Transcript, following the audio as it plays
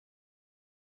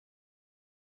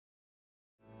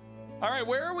All right,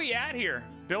 where are we at here?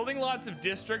 Building lots of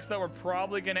districts that we're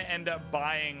probably going to end up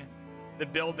buying the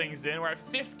buildings in. We're at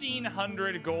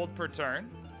 1,500 gold per turn,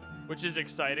 which is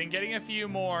exciting. Getting a few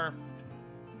more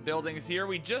buildings here.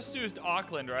 We just used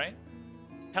Auckland, right?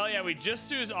 Hell yeah, we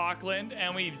just used Auckland,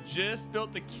 and we just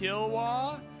built the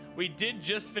Kilwa. We did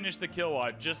just finish the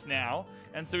Kilwa just now,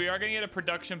 and so we are going to get a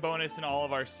production bonus in all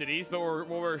of our cities, but what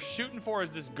we're shooting for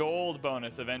is this gold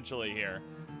bonus eventually here.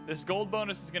 This gold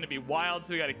bonus is going to be wild,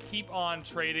 so we got to keep on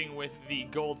trading with the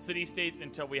gold city-states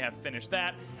until we have finished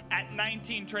that. At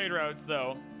 19 trade routes,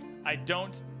 though, I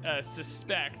don't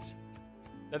suspect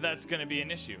that that's going to be an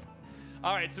issue.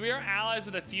 All right, so we are allies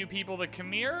with a few people. The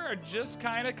Khmer are just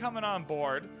kind of coming on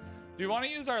board. Do we want to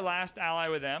use our last ally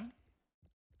with them?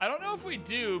 I don't know if we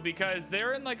do, because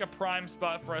they're in like a prime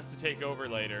spot for us to take over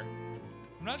later.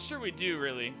 I'm not sure we do,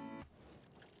 really.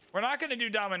 We're not going to do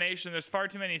domination. There's far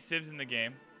too many civs in the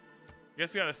game. I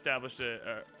guess we got to establish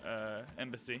a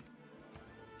embassy.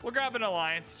 We'll grab an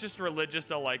alliance. Just religious.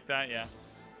 They'll like that. Yeah.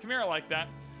 Khmer will like that.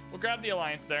 We'll grab the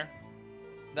alliance there.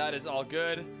 That is all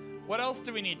good. What else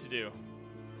do we need to do?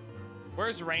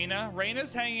 Where's Reina?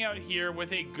 Reina's hanging out here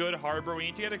with a good harbor. We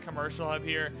need to get a commercial hub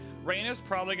here. Reina's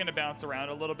probably going to bounce around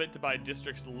a little bit to buy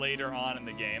districts later on in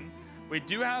the game. We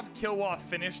do have Kilwa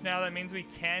finished now. That means we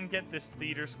can get this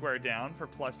theater square down for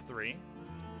 +3.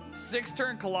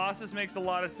 6-turn Colossus makes a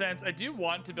lot of sense. I do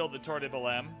want to build the Tour de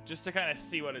Belém just to kind of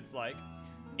see what it's like.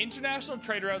 International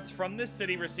trade routes from this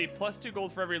city receive +2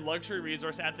 gold for every luxury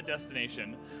resource at the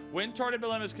destination. When Tour de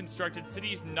Belém is constructed,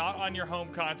 cities not on your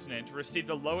home continent receive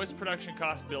the lowest production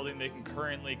cost building they can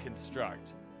currently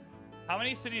construct. How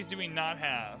many cities do we not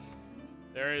have?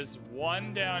 There is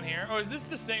one down here. Oh, is this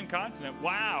the same continent?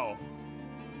 Wow.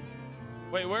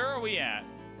 Wait, where are we at?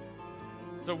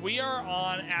 So we are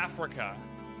on Africa.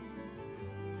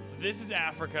 So this is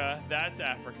Africa. That's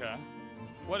Africa.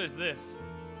 What is this?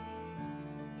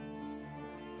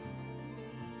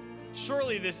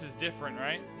 Surely this is different,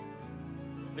 right?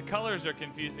 The colors are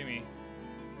confusing me.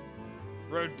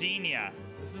 Rodinia.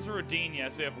 This is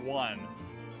Rodinia, so we have one.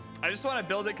 I just want to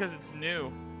build it because it's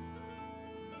new.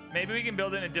 Maybe we can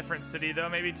build it in a different city, though.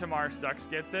 Maybe Tamar Sucks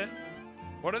gets it.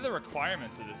 What are the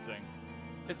requirements of this thing?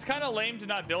 It's kind of lame to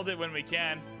not build it when we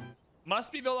can.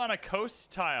 Must be built on a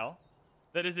coast tile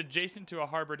that is adjacent to a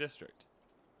harbor district.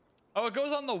 Oh, it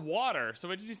goes on the water,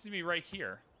 so it just needs to be right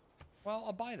here. Well,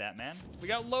 I'll buy that, man. We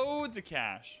got loads of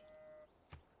cash.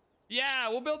 Yeah,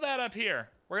 we'll build that up here.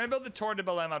 We're going to build the Tour de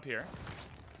Belém up here.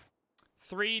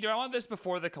 3. Do I want this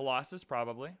before the Colossus?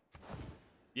 Probably.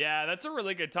 Yeah, that's a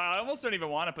really good tile. I almost don't even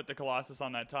want to put the Colossus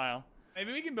on that tile.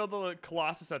 Maybe we can build the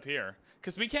Colossus up here.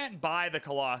 Because we can't buy the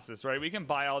Colossus, right? We can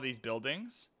buy all these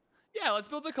buildings. Yeah, let's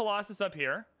build the Colossus up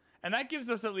here. And that gives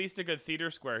us at least a good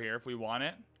theater square here if we want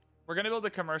it. We're going to build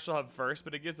the commercial hub first,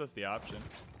 but it gives us the option.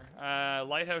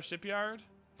 Lighthouse Shipyard.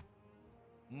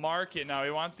 Market. Now,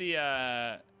 we want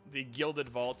the Gilded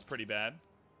Vaults pretty bad.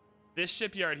 This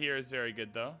shipyard here is very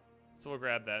good, though. So we'll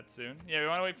grab that soon. Yeah, we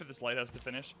want to wait for this lighthouse to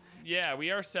finish. Yeah, we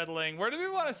are settling. Where do we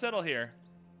want to settle here?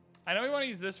 I know we want to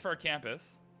use this for our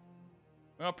campus.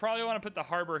 We'll probably want to put the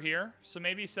harbor here. So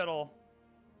maybe settle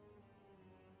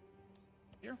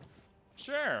here.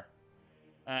 Sure.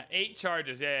 8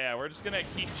 charges. Yeah. We're just going to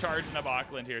keep charging up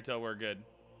Auckland here till we're good.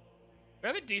 We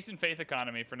have a decent faith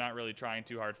economy for not really trying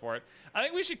too hard for it. I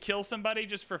think we should kill somebody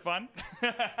just for fun.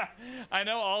 I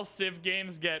know all Civ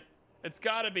games get... It's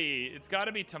gotta be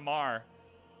Tamar.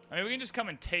 I mean, we can just come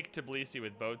and take Tbilisi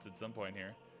with boats at some point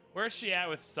here. Where's she at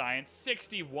with science?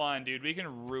 61, dude. We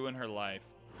can ruin her life.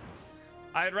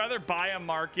 I'd rather buy a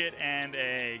market and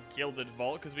a Gilded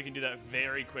Vault because we can do that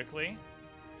very quickly.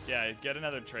 Yeah, get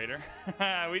another trader.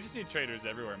 We just need traders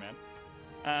everywhere,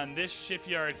 man. This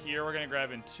shipyard here, we're going to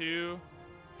grab in 2.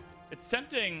 It's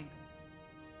tempting.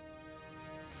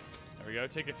 There we go.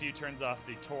 Take a few turns off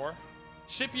the tour.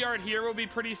 Shipyard here will be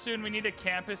pretty soon. We need a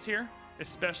campus here,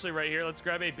 especially right here. Let's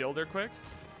grab a builder quick.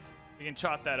 We can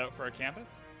chop that out for our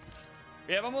campus.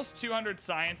 We have almost 200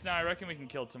 science now. I reckon we can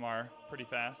kill Tamar pretty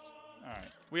fast. All right.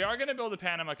 We are going to build a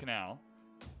Panama Canal.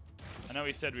 I know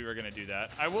we said we were going to do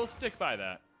that. I will stick by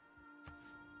that.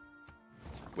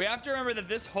 We have to remember that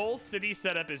this whole city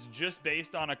setup is just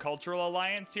based on a cultural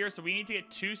alliance here. So we need to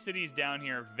get 2 cities down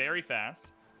here very fast.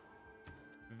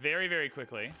 Very, very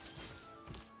quickly.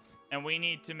 And we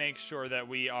need to make sure that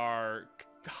we are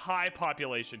high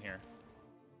population here.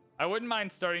 I wouldn't mind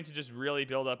starting to just really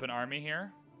build up an army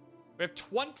here. We have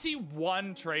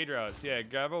 21 trade routes. Yeah,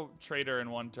 grab a trader in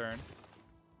 1 turn.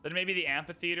 Then maybe the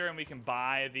amphitheater and we can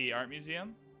buy the art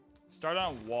museum. Start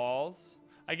on walls.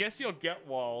 I guess you'll get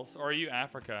walls. Or are you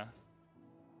Africa?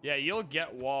 Yeah, you'll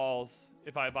get walls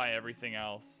if I buy everything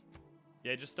else.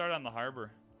 Yeah, just start on the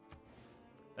harbor.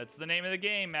 That's the name of the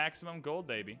game. Maximum gold,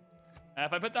 baby.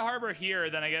 If I put the harbor here,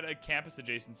 then I get a campus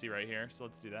adjacency right here. So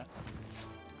let's do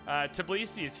that.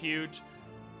 Tbilisi is huge.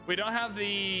 We don't have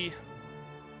the...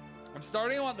 I'm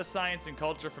starting to want the science and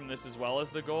culture from this as well as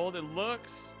the gold. It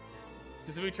looks...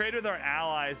 Because if we trade with our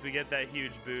allies, we get that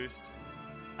huge boost.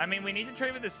 I mean, we need to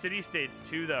trade with the city-states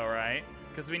too, though, right?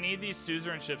 Because we need these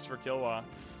suzerain ships for Kilwa.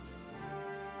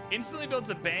 Instantly builds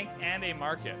a bank and a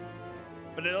market.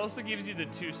 But it also gives you the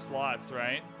 2 slots,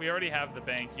 right? We already have the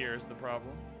bank here is the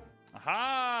problem.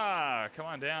 Aha! Come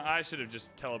on down. I should have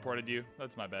just teleported you.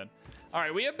 That's my bad. All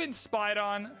right, we have been spied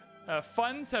on.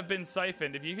 Funds have been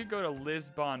siphoned. If you could go to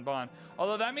Lisbon, Bon.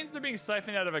 Although that means they're being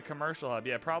siphoned out of a commercial hub.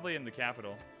 Yeah, probably in the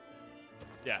capital.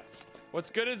 Yeah. What's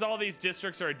good is all these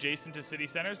districts are adjacent to city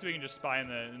centers, so we can just spy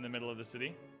in the middle of the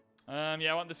city.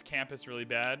 Yeah, I want this campus really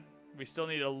bad. We still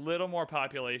need a little more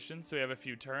population, so we have a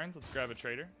few turns. Let's grab a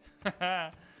trader.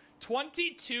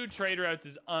 22 trade routes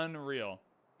is unreal.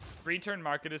 3-turn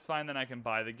market is fine, then I can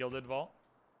buy the Gilded Vault.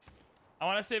 I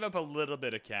want to save up a little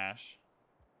bit of cash.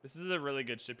 This is a really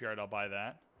good shipyard. I'll buy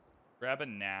that. Grab it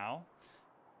now.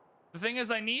 The thing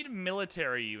is, I need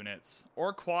military units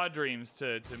or quadremes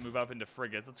to move up into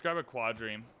frigates. Let's grab a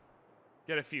quadreme.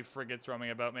 Get a few frigates roaming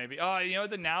about, maybe. Oh, you know what?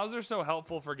 The nows are so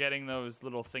helpful for getting those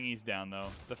little thingies down, though.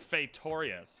 The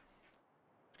Fatorias.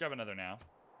 Let's grab another now.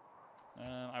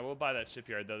 I will buy that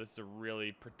shipyard, though. This is a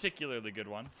really particularly good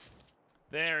one.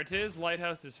 There it is.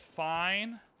 Lighthouse is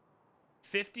fine.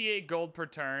 58 gold per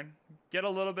turn. Get a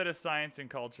little bit of science and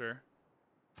culture.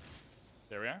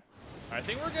 There we are. I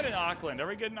think we're good in Auckland. Are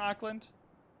we good in Auckland?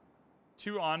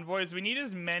 2 envoys. We need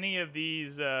as many of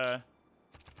these. There,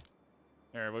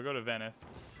 we'll go to Venice.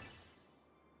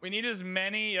 We need as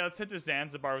many. Let's hit to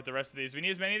Zanzibar with the rest of these. We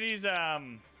need as many of these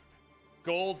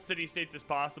gold city-states as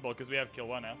possible because we have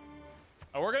Kilwa now.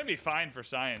 Oh, we're going to be fine for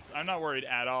science. I'm not worried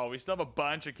at all. We still have a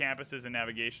bunch of campuses and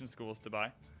navigation schools to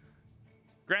buy.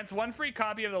 Grants 1 free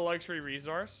copy of the luxury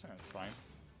resource. That's fine.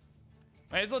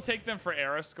 Might as well take them for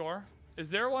era score. Is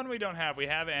there one we don't have? We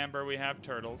have amber. We have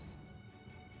turtles.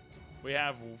 We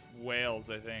have whales,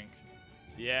 I think.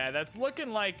 Yeah, that's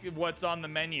looking like what's on the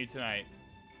menu tonight.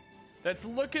 That's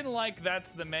looking like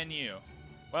that's the menu.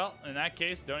 Well, in that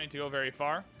case, don't need to go very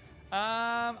far.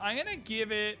 I'm going to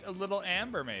give it a little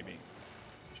amber, maybe.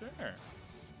 Sure.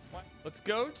 What? Let's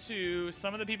go to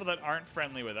some of the people that aren't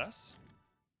friendly with us.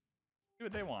 See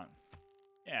what they want.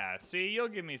 Yeah, see, you'll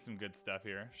give me some good stuff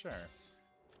here. Sure.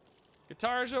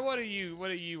 Guitarja, what do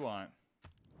you want?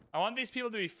 I want these people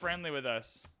to be friendly with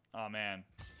us. Oh man,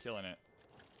 killing it.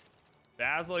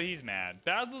 Basil, he's mad.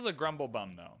 Basil's a grumble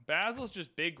bum though. Basil's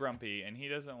just big grumpy and he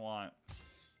doesn't want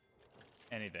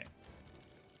anything.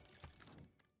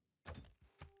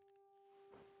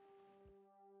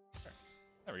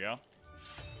 There we go.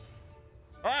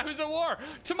 All right, who's at war?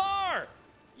 Tamar!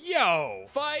 Yo,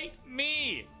 fight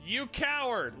me, you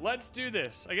coward. Let's do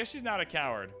this. I guess she's not a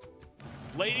coward.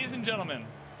 Ladies and gentlemen,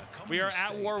 we are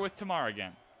at war with Tamar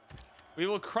again. We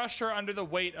will crush her under the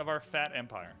weight of our fat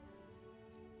empire.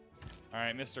 All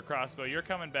right, Mr. Crossbow, you're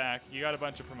coming back. You got a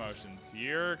bunch of promotions.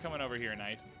 You're coming over here,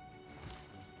 knight.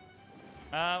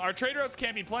 Our trade routes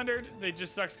can't be plundered. They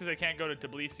just sucks because they can't go to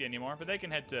Tbilisi anymore, but they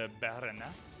can head to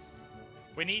Baranas.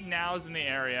 We need nows in the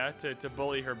area to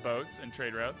bully her boats and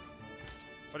trade routes.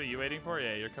 What are you waiting for?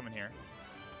 Yeah, you're coming here.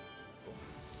 Cool.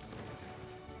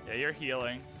 Yeah, you're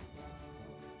healing.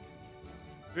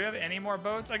 Do we have any more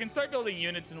boats? I can start building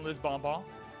units in Lisbon.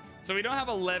 So we don't have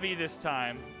a levy this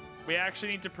time. We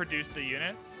actually need to produce the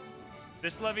units.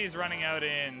 This levy is running out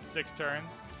in 6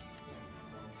 turns.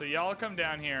 So y'all come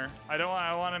down here. I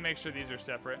want to make sure these are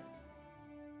separate.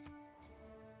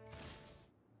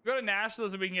 Go to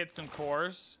nationalism, we can get some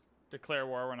cores. Declare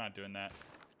war, we're not doing that.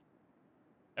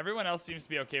 Everyone else seems to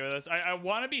be okay with us. I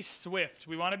want to be swift.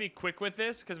 We want to be quick with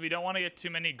this because we don't want to get too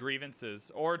many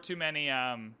grievances or too many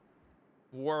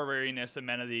war weariness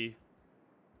amenity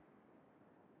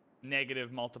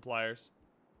negative multipliers.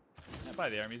 Yeah, buy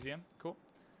the art museum. Cool.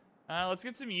 Let's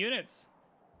get some units.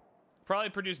 Probably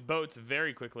produce boats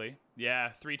very quickly. Yeah,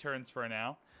 3 turns for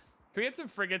now. Can we get some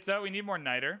frigates out? We need more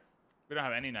niter. We don't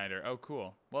have any niter. Oh,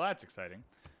 cool. Well, that's exciting.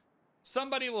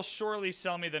 Somebody will surely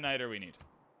sell me the niter we need.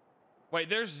 Wait,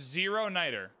 there's 0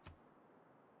 niter.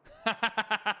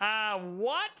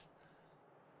 What?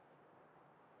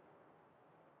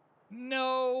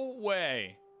 No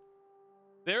way.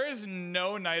 There is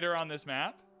no niter on this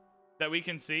map that we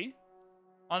can see.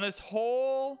 On this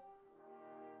whole...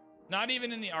 Not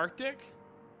even in the Arctic?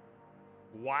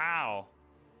 Wow.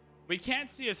 We can't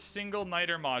see a single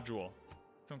niter module.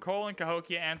 Some coal in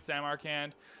Cahokia and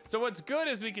Samarkand. So what's good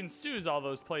is we can Suze all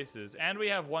those places. And we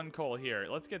have 1 coal here.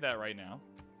 Let's get that right now.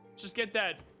 Just get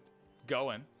that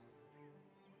going.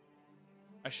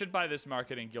 I should buy this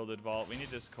market in Gilded Vault. We need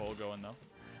this coal going, though.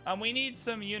 We need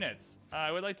some units.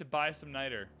 I would like to buy some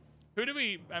niter. Who do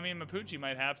we... I mean, Mapuche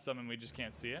might have some and we just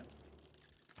can't see it.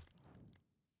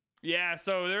 Yeah,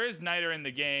 so there is niter in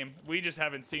the game. We just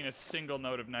haven't seen a single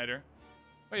note of niter.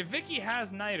 Wait, Vicky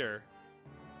has niter.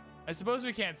 I suppose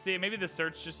we can't see it. Maybe the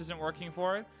search just isn't working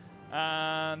for it.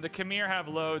 The Khmer have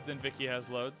loads and Vicky has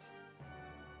loads.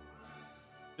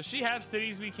 Does she have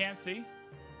cities we can't see?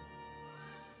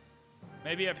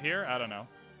 Maybe up here? I don't know.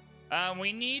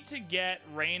 We need to get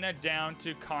Reina down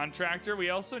to contractor. We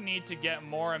also need to get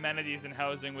more amenities and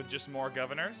housing with just more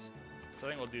governors. So I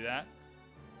think we'll do that.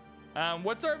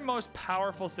 What's our most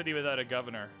powerful city without a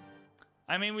governor?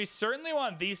 I mean, we certainly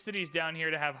want these cities down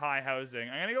here to have high housing.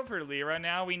 I'm gonna go for Lyra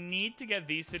now. We need to get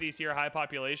these cities here high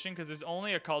population because there's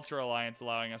only a cultural alliance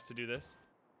allowing us to do this.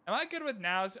 Am I good with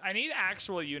nows? I need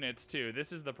actual units too.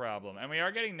 This is the problem. And we are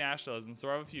getting nationalism, so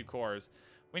we have a few cores.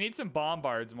 We need some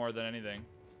bombards more than anything.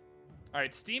 All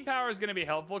right, steam power is gonna be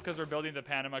helpful because we're building the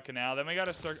Panama Canal. Then we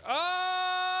gotta search. Oh,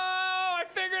 I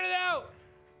figured it out.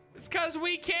 It's because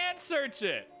we can't search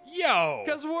it. Yo.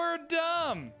 Because we're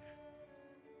dumb.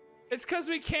 It's because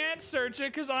we can't search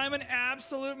it because I'm an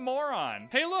absolute moron.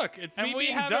 Hey, look, it's me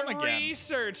being dumb again. And we haven't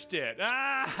researched it.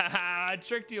 Ah, I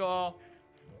tricked you all.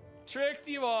 Tricked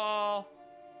you all.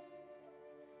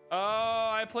 Oh,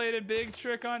 I played a big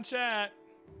trick on chat.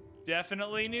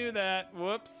 Definitely knew that.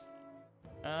 Whoops.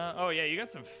 Oh, yeah, you got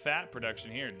some fat production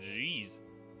here. Jeez.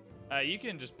 You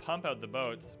can just pump out the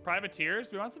boats. Privateers?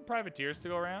 We want some privateers to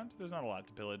go around? There's not a lot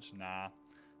to pillage. Nah.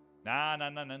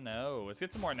 No. Let's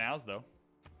get some more nows, though.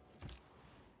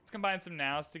 Let's combine some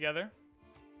nows together.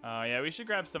 Yeah, we should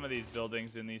grab some of these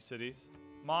buildings in these cities.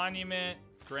 Monument,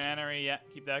 granary, yeah,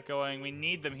 keep that going. We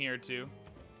need them here, too.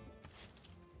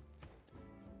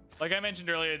 Like I mentioned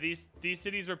earlier, these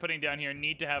cities we're putting down here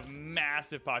need to have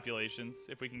massive populations,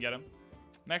 if we can get them.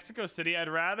 Mexico City, I'd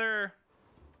rather...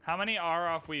 How many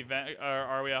are we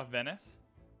off Venice?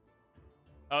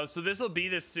 Oh, so this will be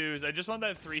the Suze. I just want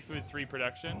that 3 food, 3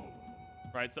 production.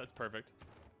 Right, so that's perfect.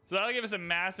 So that'll give us a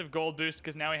massive gold boost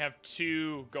because now we have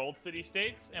 2 gold city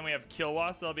states and we have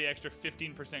Kilwa, so that'll be extra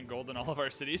 15% gold in all of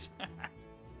our cities.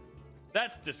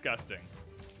 That's disgusting.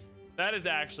 That is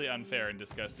actually unfair and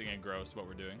disgusting and gross what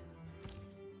we're doing.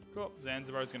 Cool.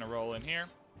 Zanzibar's gonna roll in here.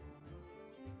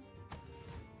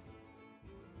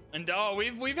 And oh,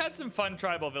 we've had some fun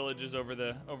tribal villages over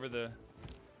the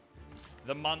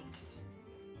months.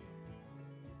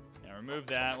 Yeah, remove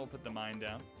that. We'll put the mine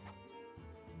down.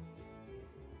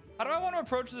 How do I want to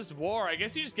approach this war? I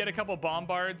guess you just get a couple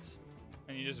bombards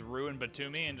and you just ruin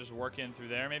Batumi and just work in through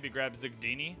there. Maybe grab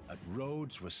Zugdini. At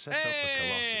Rhodes was set up a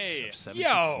colossus of 70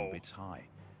 cubits high,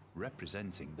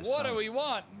 representing the sun. What do we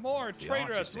want? More trade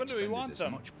routes. When do we want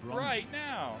them? Right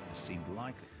now. It seemed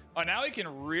likely. Oh, now we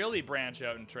can really branch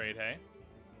out and trade, hey?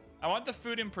 I want the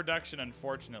food in production,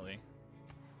 unfortunately,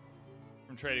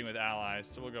 from trading with allies,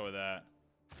 so we'll go with that.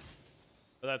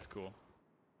 But that's cool.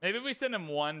 Maybe if we send them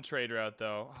 1 trade route,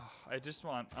 though. Oh,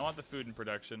 I want the food in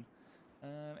production.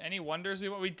 Any wonders we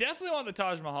want? We definitely want the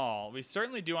Taj Mahal. We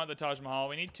certainly do want the Taj Mahal.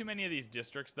 We need too many of these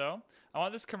districts, though. I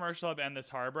want this commercial hub and this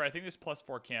harbor. I think this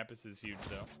 +4 campus is huge,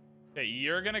 though. Okay,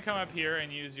 you're going to come up here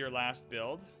and use your last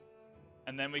build.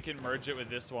 And then we can merge it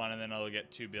with this one, and then I'll get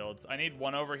 2 builds. I need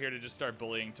 1 over here to just start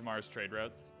bullying Tamar's trade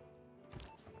routes.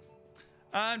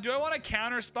 Do I want to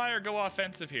counter spy or go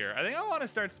offensive here? I think I want to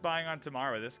start spying on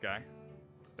Tamar with this guy.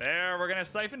 There, we're going to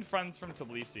siphon funds from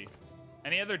Tbilisi.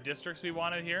 Any other districts we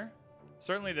wanted here?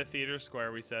 Certainly the theater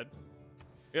square, we said.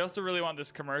 We also really want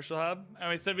this commercial hub.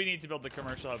 And we said we need to build the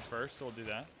commercial hub first, so we'll do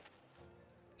that.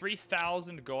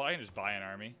 3,000 gold. I can just buy an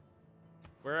army.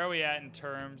 Where are we at in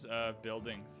terms of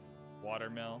buildings?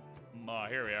 Watermill. Oh,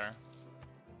 here we are.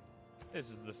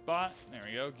 This is the spot. There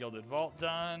we go. Gilded Vault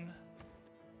done.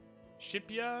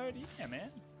 Shipyard. Yeah,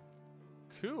 man.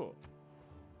 Cool.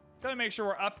 Gotta make sure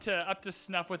we're up to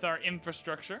snuff with our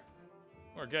infrastructure.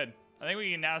 We're good. I think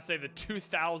we can now save the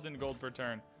 2,000 gold per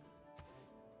turn.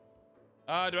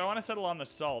 Do I want to settle on the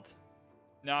salt?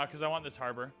 No, because I want this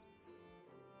harbor.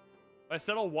 If I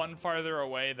settle 1 farther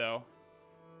away, though,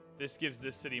 this gives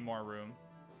this city more room.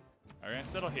 We're going to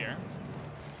settle here.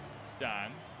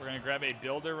 Done. We're going to grab a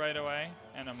builder right away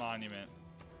and a monument.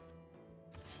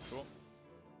 Cool.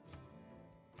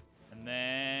 And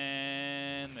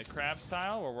then the crabs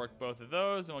tile. We'll work both of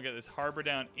those, and we'll get this harbor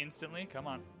down instantly. Come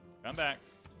on. Come back.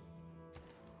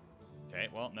 Okay,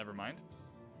 well, never mind.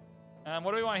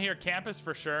 What do we want here? Campus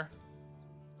for sure.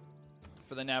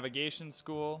 for the navigation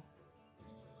school.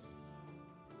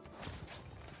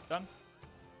 Done.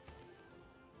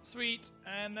 Sweet,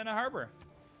 and then a harbor.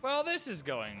 Well, this is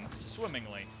going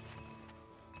swimmingly.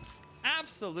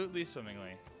 Absolutely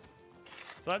swimmingly.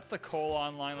 So that's the coal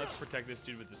online. Let's protect this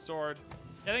dude with the sword.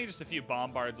 I think just a few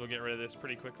bombards will get rid of this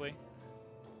pretty quickly.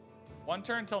 1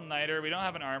 turn till niter. We don't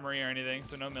have an armory or anything,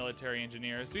 so no military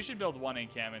engineers. We should build 1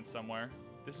 encampment somewhere.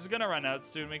 This is gonna run out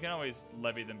soon. We can always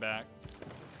levy them back.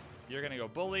 You're gonna go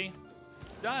bully.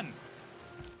 Done.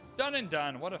 Done and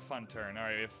done. What a fun turn. All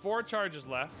right, we have 4 charges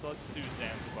left, so let's sue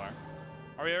Zanzibar.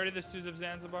 Are we already the Sues of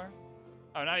Zanzibar?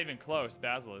 Oh, not even close.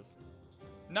 Basil is.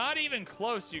 Not even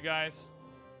close, you guys.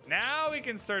 Now we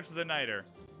can search the niter.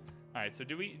 All right, so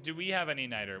do we have any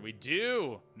niter? We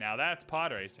do. Now that's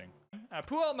pod racing.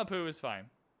 Puel Mapu is fine.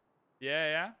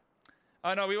 Yeah.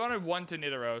 Oh, no, we wanted 1 to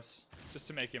Nidaros just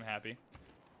to make him happy.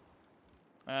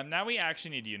 Now we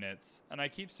actually need units, and I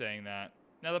keep saying that.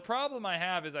 Now, the problem I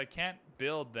have is I can't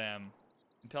build them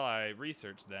until I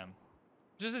research them.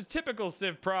 Which is a typical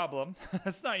Civ problem.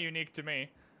 That's not unique to me.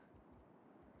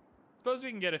 Suppose we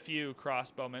can get a few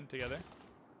crossbowmen together.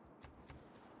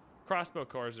 Crossbow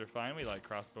cores are fine. We like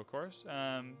crossbow cores.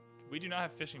 We do not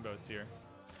have fishing boats here.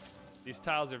 These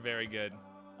tiles are very good.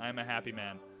 I'm a happy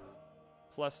man.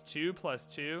 +2,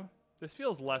 +2. This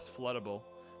feels less floodable.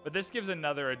 But this gives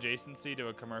another adjacency to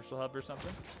a commercial hub or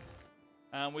something.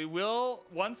 We will,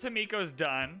 once Himiko's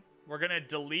done, we're going to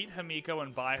delete Himiko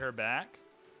and buy her back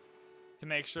to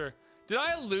make sure. Did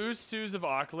I lose Sues of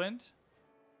Auckland?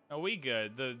 Are we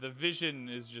good? The vision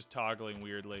is just toggling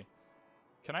weirdly.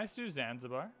 Can I sue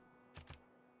Zanzibar?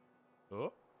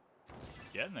 Oh,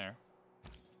 getting there.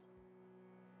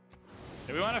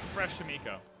 Yeah, we want a fresh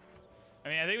Himiko. I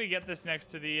mean, I think we get this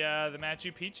next to the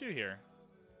Machu Picchu here.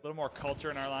 A little more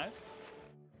culture in our life.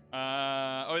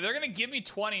 Oh, they're gonna give me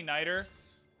 20 niter.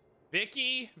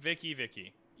 Vicky.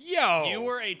 Yo! You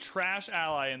were a trash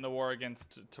ally in the war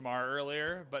against Tamar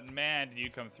earlier, but man, did you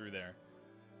come through there.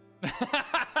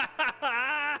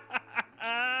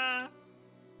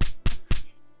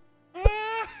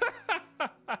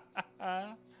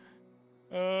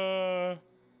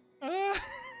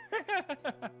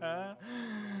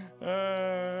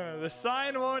 The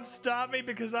sign won't stop me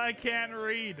because I can't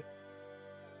read.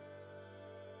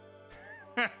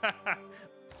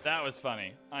 That was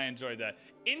funny. I enjoyed that.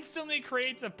 Instantly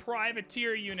creates a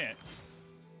privateer unit.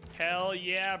 Hell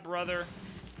yeah, brother.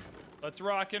 Let's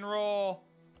rock and roll.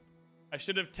 I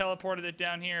should have teleported it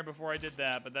down here before I did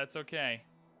that, but that's okay.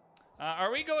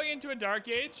 Are we going into a dark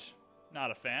age? Not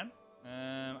a fan.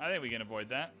 I think we can avoid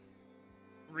that.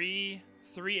 3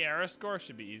 era score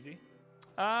should be easy.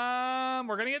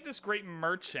 We're gonna get this great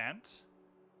merchant.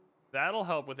 That'll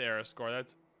help with era score.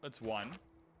 That's 1.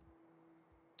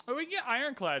 Oh, we can get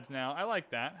ironclads now. I like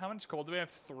that. How much coal do we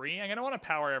have? 3. I'm gonna want to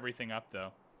power everything up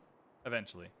though.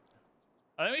 Eventually.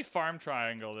 I think we farm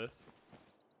triangle this.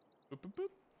 Boop, boop, boop.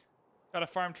 Got a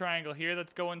farm triangle here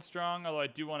that's going strong, although I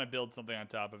do want to build something on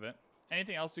top of it.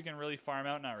 Anything else we can really farm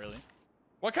out? Not really.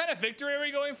 What kind of victory are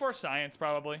we going for? Science,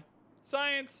 probably.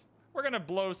 Science. We're gonna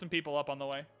blow some people up on the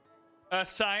way.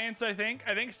 Science, I think.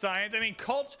 I think science. I mean,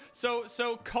 culture.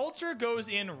 So culture goes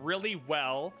in really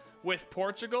well with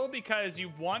Portugal because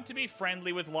you want to be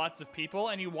friendly with lots of people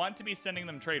and you want to be sending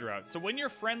them trade routes. So when you're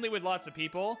friendly with lots of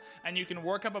people and you can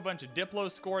work up a bunch of Diplo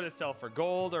score to sell for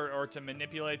gold or to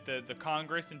manipulate the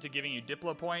Congress into giving you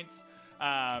Diplo points,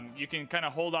 you can kind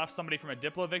of hold off somebody from a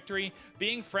Diplo victory.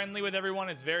 Being friendly with everyone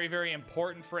is very, very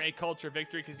important for a culture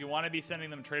victory because you want to be sending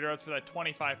them trade routes for that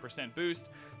 25% boost.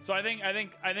 So I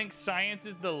think science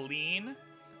is the lean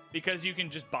because you can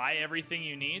just buy everything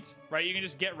you need, right? You can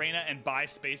just get Reina and buy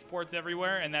spaceports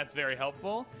everywhere, and that's very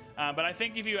helpful. But I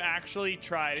think if you actually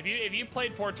tried, if you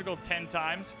played Portugal 10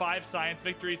 times, 5 science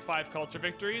victories, 5 culture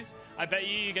victories, I bet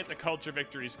you get the culture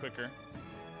victories quicker.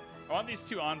 I want these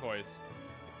 2 envoys.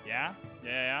 Yeah.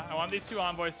 I want these 2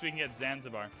 envoys so we can get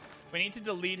Zanzibar. We need to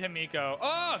delete Himiko.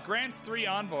 Oh, grants 3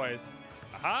 envoys.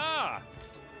 Aha!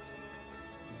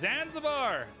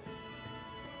 Zanzibar!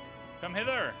 Come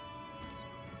hither.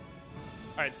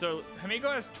 All right, so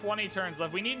Himiko has 20 turns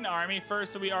left. We need an army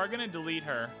first, so we are going to delete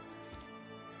her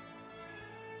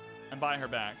and buy her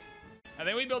back. I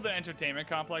think we build an entertainment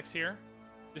complex here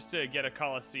just to get a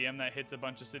coliseum that hits a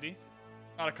bunch of cities.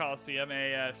 Not a coliseum,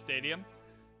 a stadium.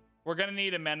 We're going to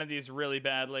need amenities really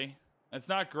badly. It's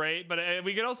not great, but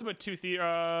we could also put 2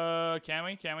 theater. Can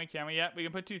we? Yeah, we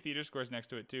can put 2 theater scores next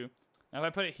to it too. Now if I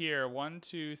put it here, 1,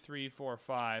 2, 3, 4,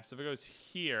 5. So if it goes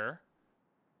here,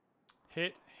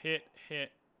 hit.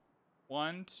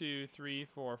 1, 2, 3,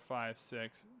 4, 5,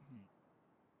 6.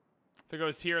 If it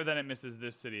goes here, then it misses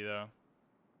this city though.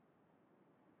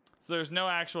 So there's no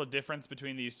actual difference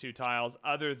between these two tiles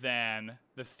other than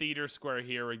the theater square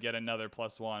here would get another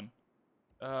 +1.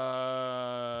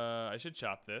 I should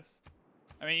chop this.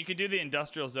 I mean, you could do the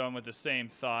industrial zone with the same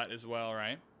thought as well,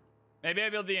 right? Maybe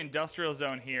I build the industrial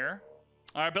zone here.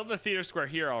 I built the theater square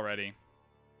here already.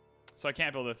 So I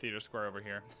can't build a theater square over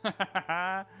here.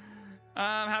 How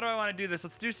do I want to do this?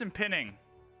 Let's do some pinning.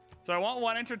 So I want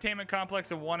 1 entertainment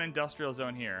complex and 1 industrial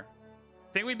zone here.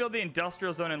 I think we build the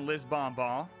industrial zone in Lisbon.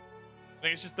 I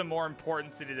think it's just the more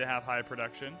important city to have high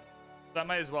production. That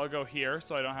might as well go here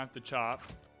so I don't have to chop.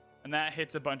 And that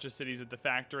hits a bunch of cities with the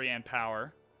factory and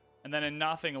power. And then in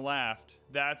nothing left,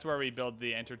 that's where we build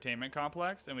the entertainment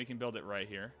complex, and we can build it right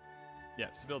here.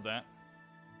 Yep, so build that.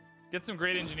 Get some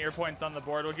great engineer points on the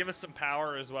board. Will give us some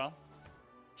power as well.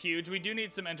 Huge. We do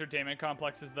need some entertainment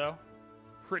complexes, though.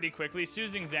 Pretty quickly.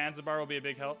 Choosing Zanzibar will be a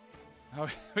big help. Oh,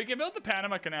 we can build the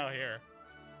Panama Canal here.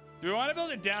 Do we want to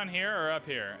build it down here or up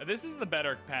here? This is the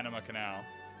better Panama Canal.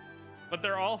 But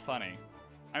they're all funny.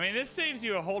 I mean, this saves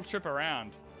you a whole trip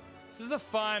around. This is a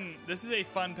fun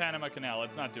Panama Canal.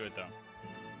 Let's not do it, though.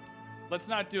 Let's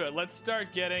not do it. Let's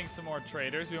start getting some more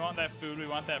traders. We want that food. We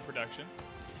want that production.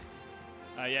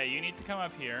 Yeah, you need to come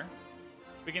up here.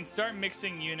 We can start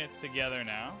mixing units together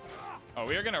now. Oh,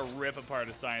 we are going to rip apart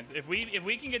a science. If we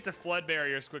can get to flood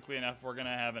barriers quickly enough, we're going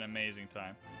to have an amazing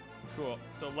time. Cool.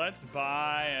 So let's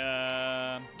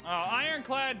buy... oh,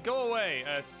 ironclad, go away.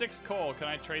 6 coal. Can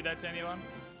I trade that to anyone?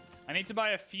 I need to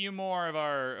buy a few more of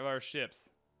our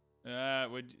ships.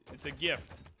 It's a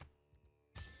gift.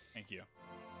 Thank you.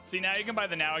 See, now you can buy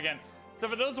the now again. So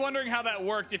for those wondering how that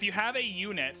worked, if you have a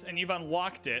unit and you've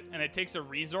unlocked it and it takes a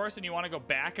resource and you want to go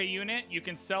back a unit, you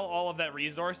can sell all of that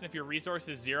resource. And if your resource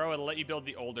is 0, it'll let you build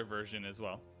the older version as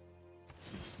well.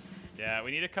 Yeah,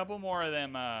 we need a couple more of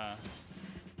them.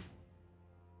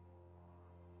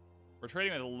 We're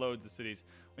trading with loads of cities.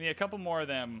 We need a couple more of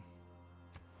them.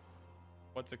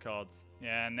 What's it called?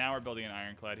 Yeah, now we're building an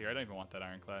ironclad here. I don't even want that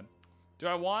ironclad. Do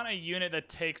I want a unit that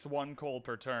takes 1 coal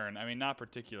per turn? I mean, not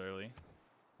particularly.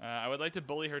 I would like to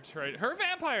bully her trade. Her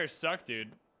vampires suck,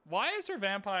 dude. Why is her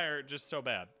vampire just so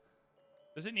bad?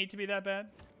 Does it need to be that bad?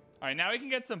 All right, now we can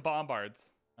get some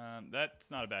bombards. That's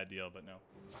not a bad deal, but no.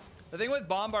 The thing with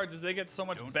bombards is they get so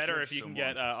much better if you can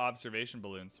get observation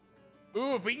balloons.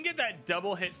 Ooh, if we can get that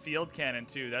double hit field cannon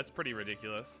too, that's pretty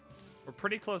ridiculous. We're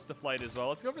pretty close to flight as well.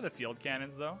 Let's go for the field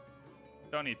cannons, though.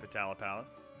 Don't need Patala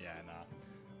Palace. Yeah, nah.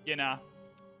 Yeah, nah.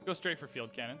 Go straight for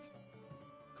field cannons.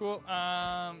 Cool.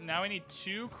 Now we need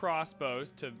 2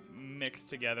 crossbows to mix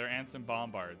together and some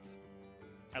bombards.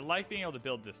 I like being able to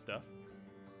build this stuff.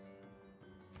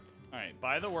 All right,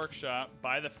 buy the workshop,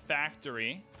 buy the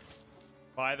factory,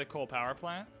 buy the coal power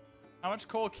plant. How much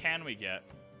coal can we get?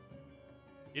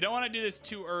 You don't want to do this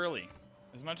too early.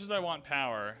 As much as I want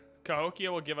power...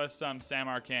 Cahokia will give us some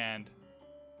Samarkand.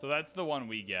 So that's the one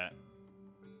we get.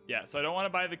 Yeah, so I don't want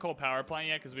to buy the coal power plant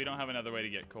yet because we don't have another way to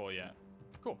get coal yet.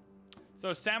 Cool.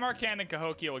 So Samarkand and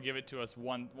Cahokia will give it to us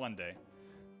one day.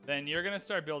 Then you're going to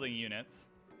start building units.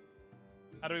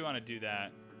 How do we want to do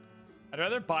that? I'd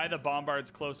rather buy the bombards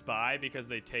close by because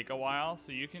they take a while.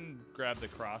 So you can grab the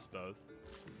crossbows.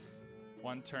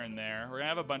 1 turn there. We're going to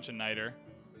have a bunch of niter.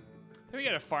 I think we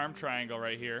get a farm triangle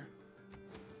right here.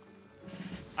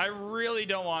 I really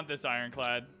don't want this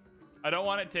ironclad. I don't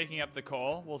want it taking up the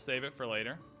coal. We'll save it for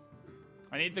later.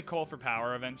 I need the coal for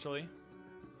power eventually.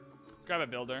 Grab a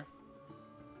builder.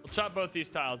 We'll chop both these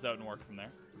tiles out and work from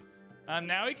there.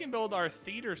 Now we can build our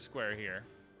theater square here.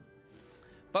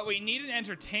 But we need an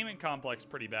entertainment complex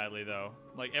pretty badly, though.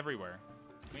 Like everywhere.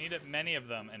 We need many of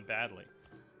them and badly.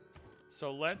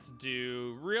 So let's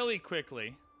do really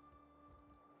quickly.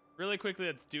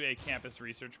 Let's do a campus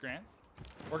research grants.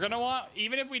 We're going to want,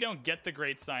 even if we don't get the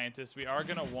great scientists, we are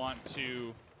going to want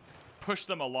to push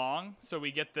them along so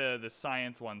we get the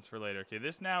science ones for later. Okay,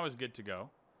 this now is good to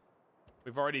go.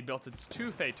 We've already built its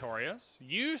 2 Fetorias.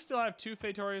 You still have 2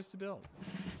 Fetorias to build.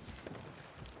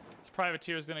 This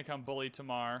privateer is going to come bully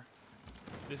Tamar.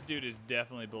 This dude is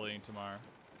definitely bullying Tamar.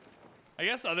 I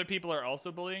guess other people are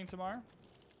also bullying Tamar.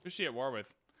 Who's she at war with?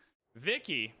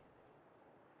 Vicky.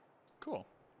 Cool.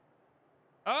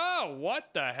 Oh,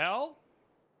 what the hell?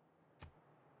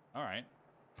 All right.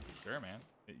 Sure, man.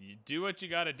 You do what you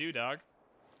got to do, dog.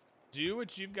 Do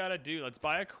what you've got to do. Let's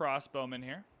buy a crossbowman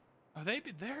here. Oh,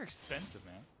 they're expensive,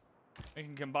 man. We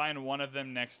can combine 1 of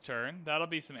them next turn. That'll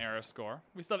be some arrow score.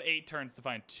 We still have 8 turns to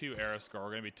find 2 arrow score.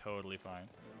 We're going to be totally fine.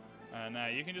 Now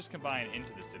you can just combine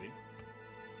into the city.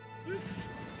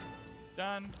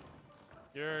 Done.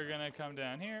 You're going to come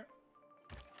down here.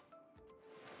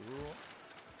 Cool.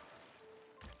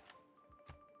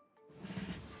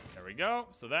 There we we go.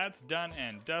 So that's done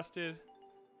and dusted.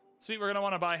 Sweet, we're gonna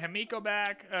want to buy Himiko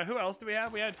back. Who else do we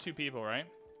have? We had 2 people, right?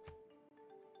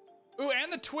 Ooh,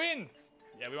 and the twins!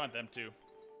 Yeah, we want them too.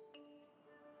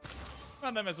 We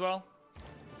want them as well.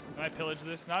 Can I pillage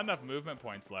this? Not enough movement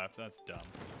points left. That's dumb.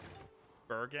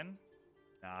 Bergen?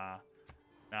 Nah.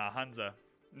 Nah, Hunza.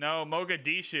 No,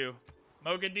 Mogadishu.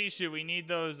 Mogadishu, we need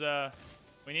those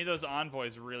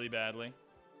envoys really badly.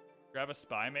 Grab a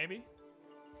spy, maybe?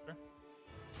 Sure.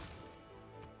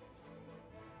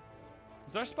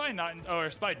 Is our spy not in, oh, our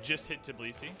spy just hit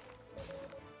Tbilisi.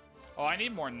 Oh, I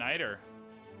need more niter.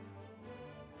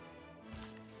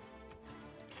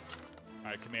 All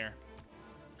right, come here.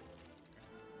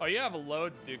 Oh, you have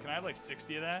loads, dude. Can I have like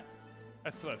 60 of that?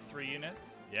 That's what, 3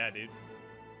 units? Yeah, dude.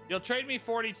 You'll trade me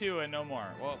 42 and no more.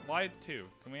 Well, why 2?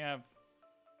 Can we have...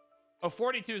 Oh,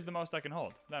 42 is the most I can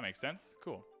hold. That makes sense.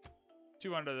 Cool.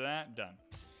 200 of that, done.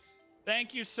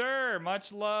 Thank you, sir.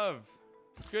 Much love.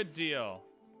 Good deal.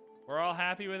 We're all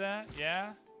happy with that?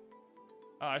 Yeah?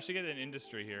 Oh, I should get an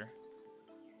industry here.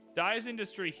 Dyes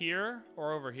industry here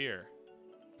or over here?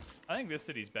 I think this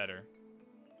city's better.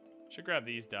 Should grab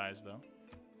these dyes, though.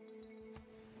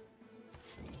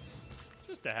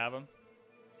 Just to have them.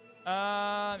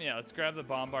 Yeah, let's grab the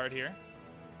bombard here.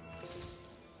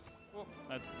 Oh,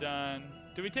 that's done.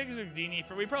 Do we take Zugdini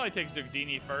for? We probably take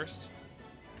Zugdini first.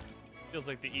 Feels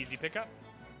like the easy pickup.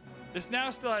 This now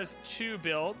still has 2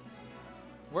 builds.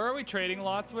 Where are we trading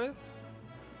lots with?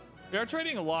 We are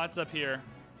trading lots up here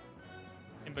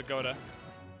in Pagoda.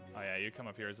 Oh yeah, you come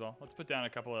up here as well. Let's put down a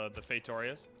couple of the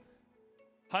Fatorias.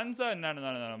 Hunza? No.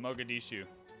 Mogadishu.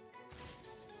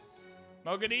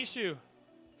 Mogadishu.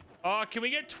 Oh, can we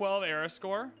get 12 era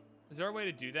score? Is there a way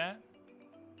to do that?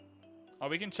 Oh,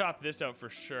 we can chop this out for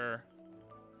sure.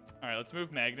 All right, let's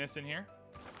move Magnus in here.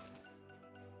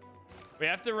 We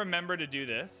have to remember to do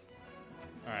this.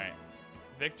 All right.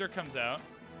 Victor comes out.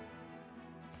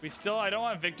 I don't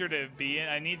want Victor to be in.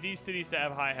 I need these cities to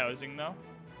have high housing, though.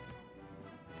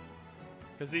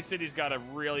 Because these cities got to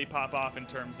really pop off in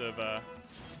terms of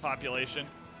population.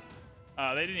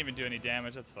 They didn't even do any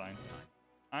damage. That's fine.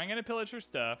 I'm going to pillage her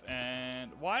stuff. And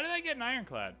why did I get an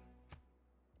ironclad?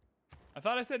 I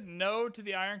thought I said no to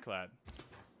the ironclad.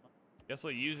 Guess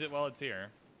we'll use it while it's here.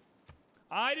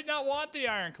 I did not want the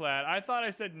ironclad. I thought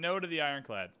I said no to the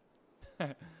ironclad.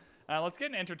 Let's get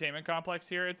an entertainment complex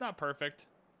here. It's not perfect.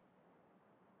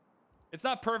 It's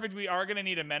not perfect. We are going to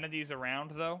need amenities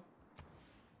around, though.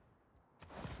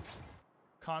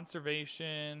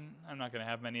 Conservation. I'm not going to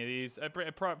have many of these.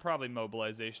 Probably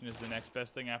mobilization is the next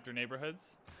best thing after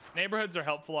neighborhoods. Neighborhoods are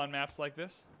helpful on maps like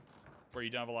this, where you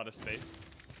don't have a lot of space.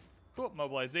 Cool.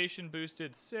 Mobilization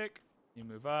boosted. Sick. You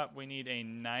move up. We need a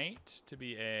knight to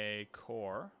be a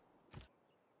core.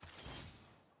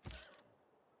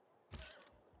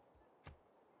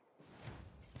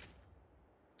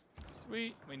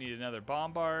 Sweet. We need another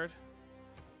bombard.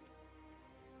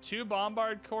 2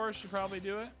 bombard cores should probably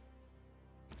do it.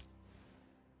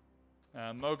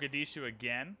 Mogadishu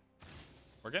again.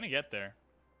 We're going to get there.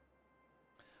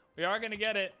 We are going to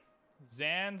get it.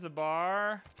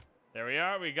 Zanzibar. There we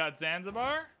are. We got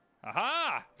Zanzibar.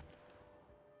 Aha!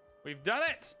 We've done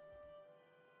it.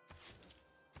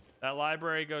 That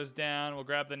library goes down. We'll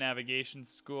grab the navigation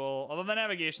school. Although the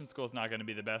navigation school is not going to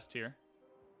be the best here.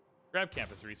 Grab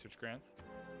campus research grants.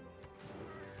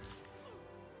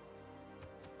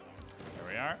 There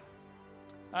we are.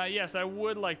 Yes, I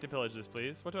would like to pillage this,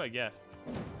 please. What do I get?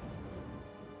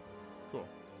 Cool.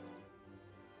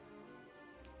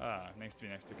 Needs to be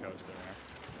next to coast. There we are.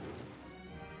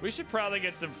 We should probably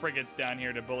get some frigates down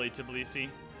here to bully Tbilisi.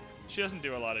 She doesn't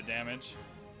do a lot of damage.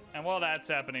 And while that's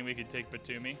happening, we could take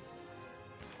Batumi.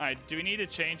 All right, do we need to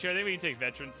change here? I think we can take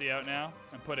veterancy out now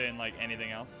and put in like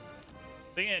anything else.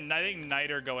 I think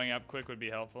Niter going up quick would be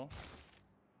helpful.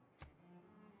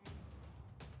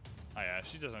 Oh yeah,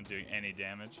 she doesn't do any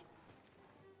damage.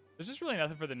 There's just really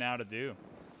nothing for the now to do.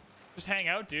 Just hang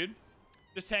out, dude.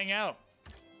 Just hang out.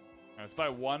 All right, let's buy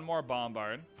 1 more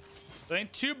bombard. I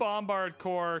think 2 bombard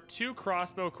core, 2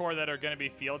 crossbow core that are going to be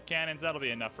field cannons. That'll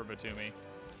be enough for Batumi.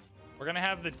 We're going to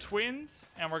have the twins,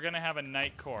 and we're going to have a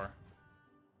knight core.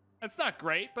 That's not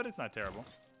great, but it's not terrible.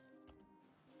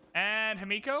 And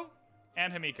Himiko?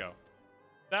 And Himiko.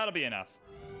 That'll be enough.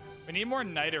 We need more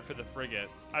niter for the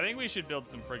frigates. I think we should build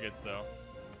some frigates, though.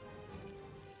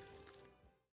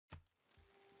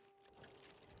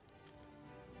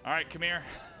 All right, come here.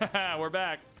 We're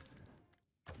back.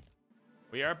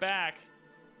 We are back.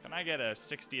 Can I get a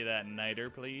 60 of that niter,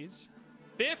 please?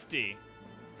 50.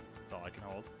 That's all I can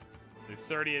hold. Do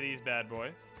 30 of these bad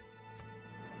boys.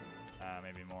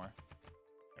 Maybe more.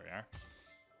 There we are.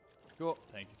 Cool.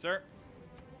 Thank you, sir.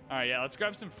 All right, yeah, let's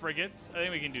grab some frigates. I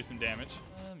think we can do some damage.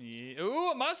 Yeah. Ooh,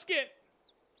 a musket!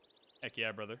 Heck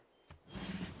yeah, brother.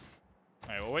 All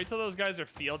right, we'll wait till those guys are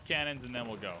field cannons, and then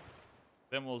we'll go.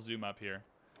 Then we'll zoom up here.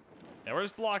 Yeah, we're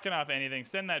just blocking off anything.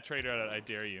 Send that traitor out. I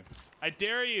dare you. I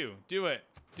dare you. Do it.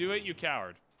 Do it, you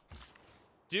coward.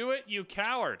 Do it, you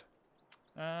coward.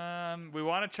 We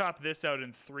want to chop this out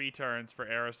in 3 turns for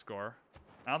era score.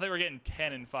 I don't think we're getting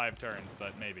 10 in 5 turns,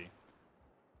 but maybe.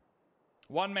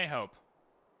 One may hope.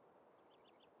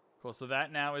 Cool, so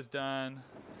that now is done.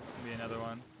 This can be another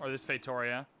one. Or this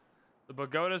Fatoria. The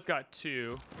Pagoda's got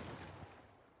 2.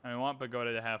 And we want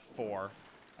Pagoda to have 4,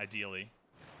 ideally.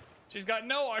 She's got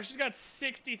she's got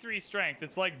 63 strength.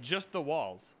 It's like just the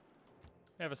walls.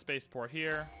 We have a spaceport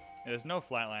here. Yeah, there's no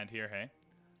flatland here, hey?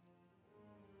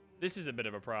 This is a bit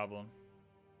of a problem.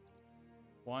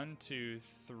 1, 2,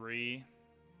 3.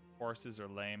 Horses are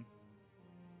lame.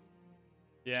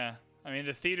 Yeah. I mean,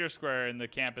 the theater square and the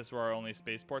campus were our only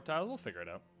spaceport tiles. We'll figure it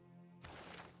out.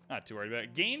 Not too worried about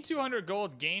it. Gain 200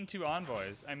 gold, gain 2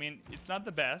 envoys. I mean, it's not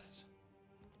the best.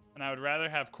 And I would rather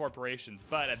have corporations.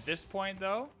 But at this point,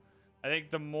 though, I think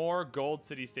the more gold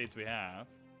city-states we have,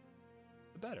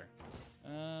 the better.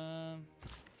 +1.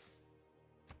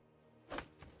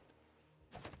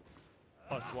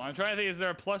 I'm trying to think, is there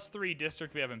a +3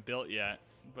 district we haven't built yet?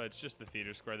 But it's just the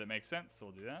theater square that makes sense, so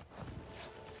we'll do that.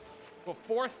 Well,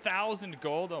 4,000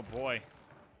 gold. Oh, boy.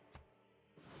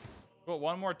 Well,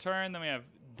 one more turn, then we have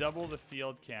double the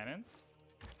field cannons.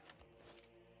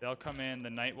 They'll come in. The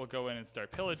knight will go in and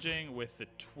start pillaging with the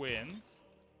twins.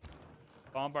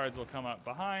 Bombards will come up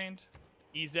behind.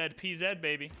 EZ, PZ,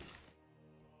 baby.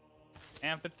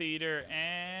 Amphitheater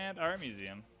and art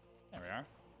museum. There we are.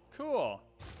 Cool.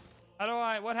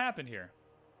 What happened here?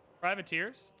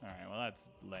 Privateers? All right, well, that's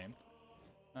lame.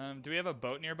 Do we have a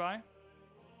boat nearby?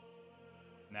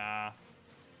 Nah.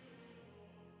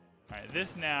 All right,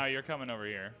 this now, you're coming over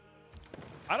here.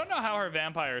 I don't know how her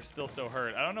vampire is still so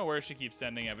hurt. I don't know where she keeps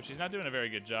sending it, but she's not doing a very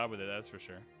good job with it, that's for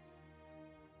sure.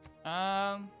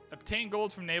 Obtain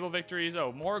gold from naval victories.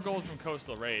 Oh, more gold from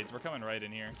coastal raids. We're coming right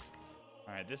in here.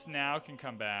 All right, this now can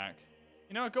come back.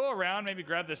 You know what? Go around, maybe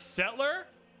grab the settler.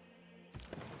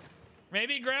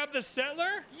 Maybe grab the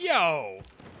settler? Yo!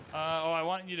 Oh, I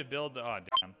wanted you to build the... Oh,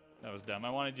 damn. That was dumb. I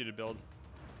wanted you to build...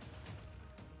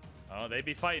 Oh, they'd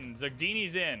be fighting.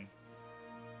 Zagdini's in.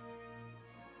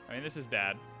 I mean, this is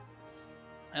bad.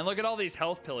 And look at all these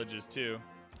health pillages, too.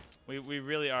 We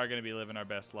really are going to be living our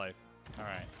best life. All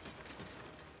right.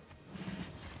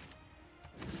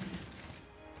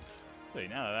 Sweet,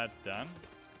 now that that's done.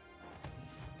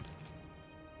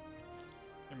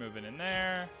 They're moving in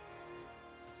there.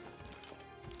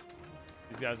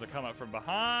 These guys will come up from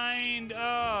behind.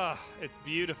 Oh, it's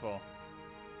beautiful.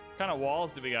 What kind of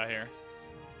walls do we got here?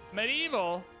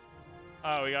 Medieval?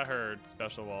 Oh, we got her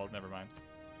special walls. Never mind.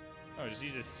 Oh, just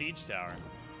use a siege tower.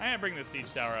 I'm going to bring the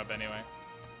siege tower up anyway.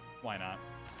 Why not?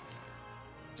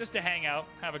 Just to hang out,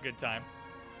 have a good time.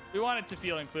 We want it to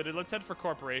feel included. Let's head for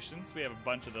corporations. We have a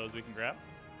bunch of those we can grab.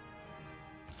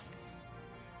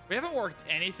 We haven't worked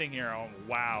anything here. Oh,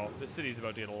 wow. This city's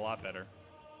about to get a lot better.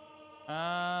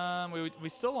 We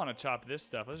still want to chop this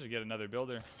stuff. Let's just get another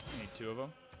builder. We need 2 of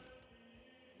them.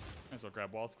 Might as well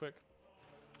grab walls quick.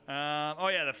 Oh,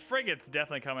 yeah, the frigate's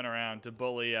definitely coming around to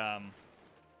bully.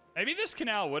 Maybe this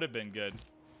canal would have been good.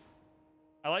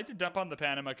 I like to dump on the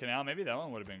Panama Canal. Maybe that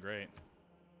one would have been great.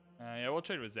 Yeah, we'll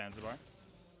trade with Zanzibar.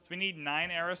 So we need 9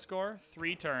 era score,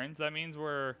 3 turns. That means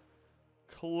we're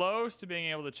close to being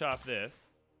able to chop this.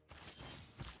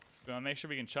 We want to make sure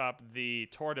we can chop the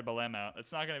Tour de Belém out.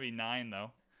 It's not going to be 9,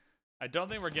 though. I don't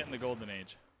think we're getting the Golden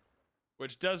Age,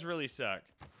 which does really suck.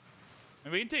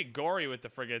 And we can take Gori with the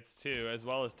frigates, too, as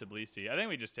well as Tbilisi. I think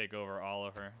we just take over all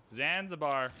of her.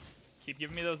 Zanzibar. Keep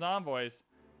giving me those envoys.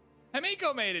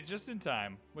 Himiko made it just in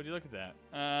time. Would you look at that?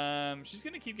 She's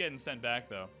going to keep getting sent back,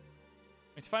 though.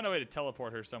 We need to find a way to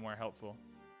teleport her somewhere helpful.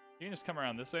 You can just come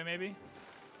around this way, maybe?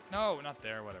 No, not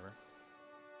there. Whatever.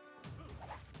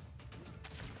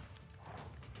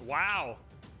 Wow.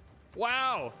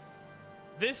 Wow.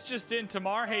 This just in.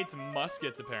 Tamar hates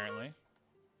muskets, apparently.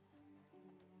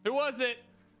 Who was it?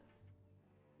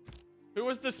 Who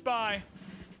was the spy?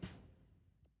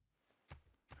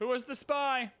 Who was the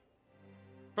spy?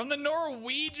 From the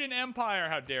Norwegian Empire.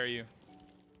 How dare you?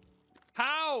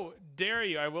 How dare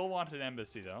you? I will want an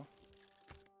embassy, though.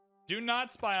 Do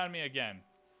not spy on me again.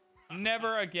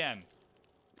 Never again.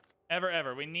 Ever,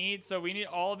 ever. We need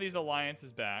all of these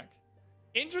alliances back.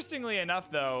 Interestingly enough,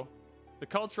 though, the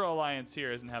cultural alliance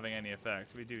here isn't having any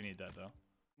effect. We do need that, though.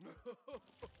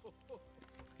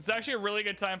 It's actually a really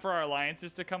good time for our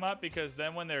alliances to come up, because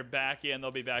then when they're back in, they'll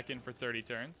be back in for 30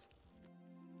 turns.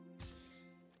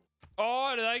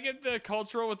 Oh, did I get the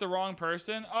cultural with the wrong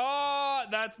person? Oh,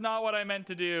 that's not what I meant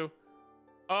to do.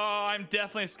 Oh, I'm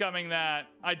definitely scumming that.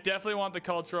 I definitely want the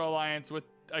cultural alliance with...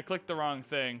 I clicked the wrong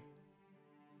thing.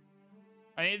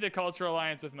 I need the cultural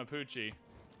alliance with Mapuche,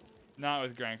 not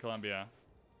with Gran Colombia.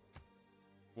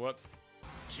 Whoops.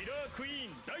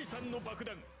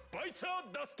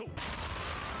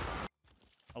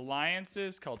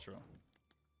 Alliances, cultural.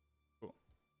 Cool.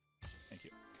 Thank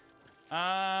you.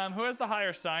 Who has the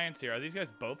higher science here? These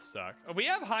guys both suck. Oh, we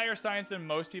have higher science than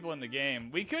most people in the game.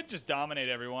 We could just dominate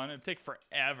everyone. It'd take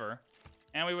forever.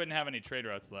 And we wouldn't have any trade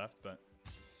routes left, but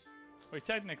we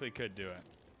technically could do it.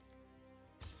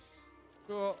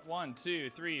 Cool. 1,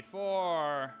 2, 3,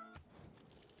 4.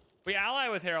 We ally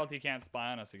with Harold, he can't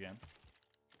spy on us again.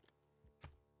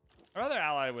 I'd rather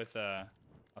ally with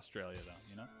Australia, though,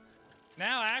 you know?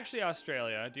 Now, actually,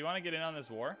 Australia, do you want to get in on this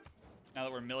war? Now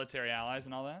that we're military allies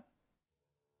and all that?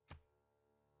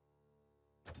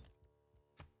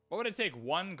 What would it take?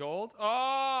 1 gold? Oh,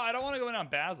 I don't want to go in on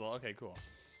Basel. Okay, cool.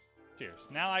 Cheers.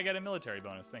 Now I get a military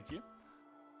bonus. Thank you.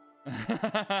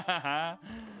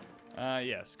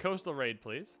 Yes. Coastal raid,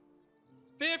 please.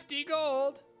 50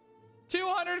 gold.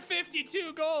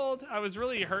 252 gold. I was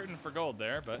really hurting for gold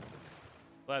there, but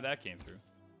glad that came through.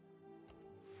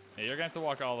 Yeah, you're gonna have to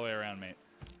walk all the way around, mate.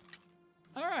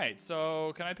 All right,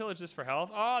 so can I pillage this for health?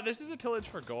 Oh, this is a pillage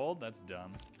for gold? That's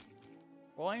dumb.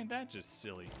 Well, ain't that just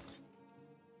silly?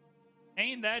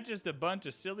 Ain't that just a bunch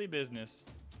of silly business?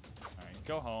 All right,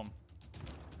 go home.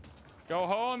 Go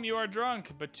home, you are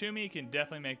drunk. Batumi can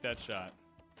definitely make that shot.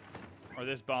 Or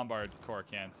this bombard corps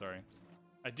can, sorry.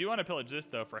 I do want to pillage this,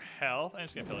 though, for health. I'm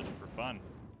just going to pillage it for fun.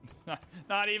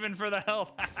 Not even for the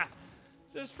health.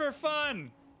 Just for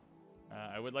fun.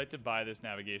 I would like to buy this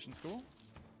navigation school.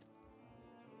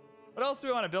 What else do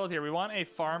we want to build here? We want a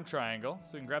farm triangle,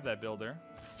 so we can grab that builder.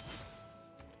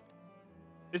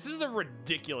 This is a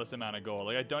ridiculous amount of gold.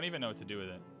 Like, I don't even know what to do with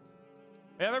it.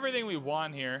 We have everything we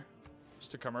want here.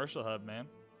 Just a commercial hub, man.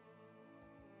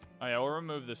 Oh, yeah, we'll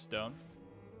remove this stone.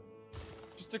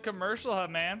 Just a commercial hub,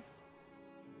 man.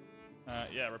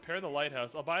 Yeah, repair the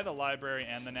lighthouse. I'll buy the library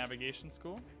and the navigation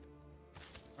school.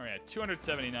 All right,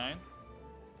 279.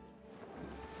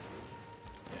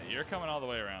 Yeah, you're coming all the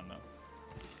way around, though.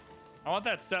 I want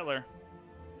that settler.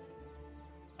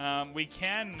 We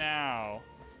can now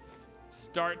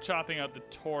start chopping out the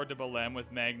Tour de Belém with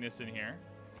Magnus in here.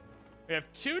 We have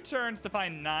 2 turns to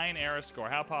find 9 era score.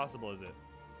 How possible is it?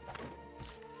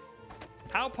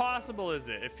 How possible is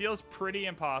it? It feels pretty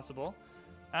impossible.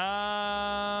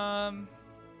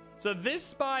 So this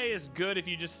spy is good if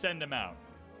you just send him out.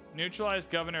 Neutralized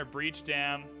governor, breach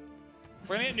dam.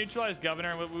 We're gonna get neutralized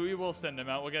governor. We will send him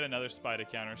out. We'll get another spy to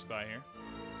counter spy here.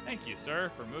 Thank you,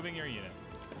 sir, for moving your unit.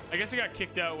 I guess I got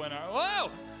kicked out when our... Whoa!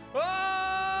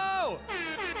 Whoa!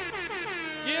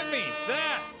 Give me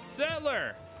that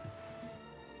settler!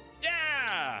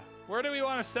 Yeah! Where do we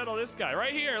want to settle this guy?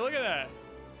 Right here, look at that.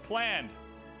 Planned.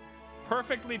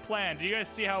 Perfectly planned. Do you guys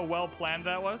see how well planned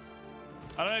that was?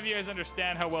 I don't know if you guys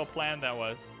understand how well planned that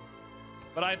was.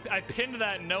 But I pinned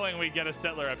that knowing we'd get a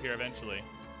settler up here eventually.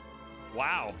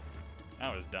 Wow.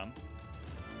 That was dumb.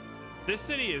 This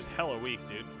city is hella weak,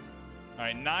 dude. All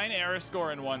right, 9 era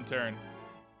score in 1 turn.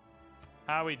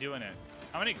 How are we doing it?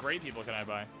 How many great people can I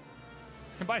buy? I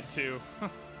can buy 2.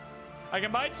 I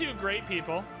can buy 2 great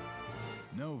people.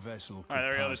 No vessel. All right,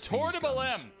 there we go. The Tour de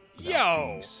Belém.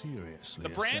 Yo! The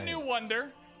brand new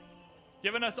wonder.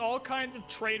 Giving us all kinds of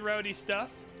trade routey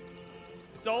stuff.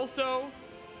 It's also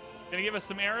gonna give us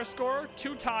some era score,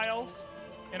 2 tiles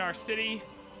in our city.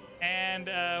 And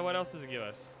what else does it give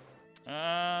us?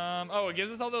 Oh, it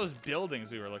gives us all those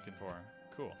buildings we were looking for.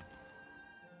 Cool.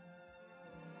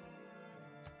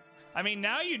 I mean,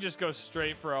 now you just go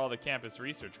straight for all the campus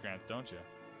research grants, don't you?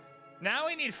 Now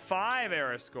we need 5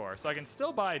 era score, so I can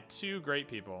still buy 2 great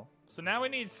people. So now we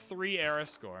need 3 era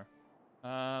score.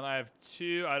 I have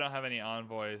 2. I don't have any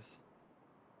envoys.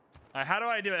 All right, how do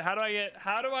I do it? How do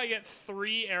I get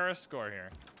 3 era score here?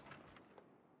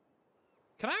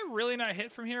 Can I really not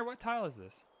hit from here? What tile is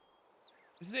this?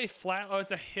 This is a flat. Oh,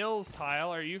 it's a hills tile.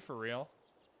 Are you for real?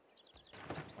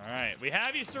 All right, we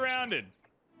have you surrounded.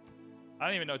 I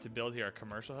don't even know what to build here. A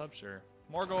commercial hub? Sure.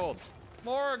 More gold.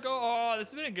 More gold. Oh,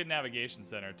 this has been a good navigation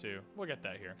center, too. We'll get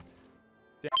that here.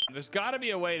 Damn, there's got to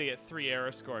be a way to get 3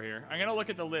 era score here. I'm going to look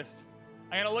at the list.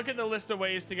 I'm going to look at the list of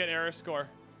ways to get era score.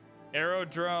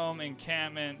 Aerodrome,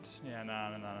 encampment. Yeah,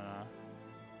 no.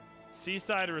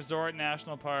 Seaside Resort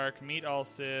National Park. Meet all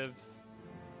civs.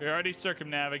 We already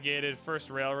circumnavigated. First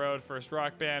railroad, first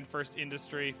rock band, first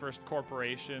industry, first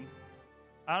corporation.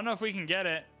 I don't know if we can get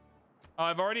it. Oh,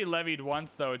 I've already levied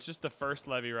once, though. It's just the first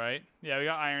levy, right? Yeah, we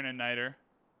got iron and niter.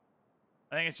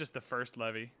 I think it's just the first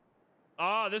levy.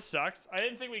 Oh, this sucks. I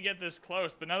didn't think we'd get this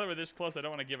close, but now that we're this close, I don't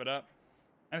want to give it up.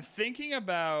 I'm thinking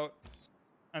about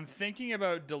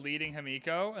deleting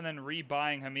Himiko and then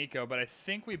rebuying Himiko, but I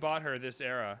think we bought her this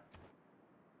era.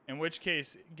 In which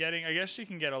case, I guess she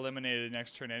can get eliminated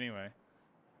next turn anyway.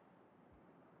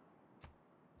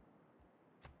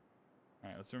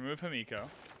 Alright, let's remove Himiko.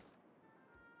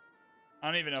 I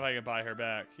don't even know if I can buy her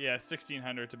back. Yeah,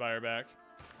 1,600 to buy her back.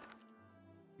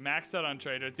 Maxed out on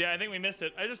traders. Yeah, I think we missed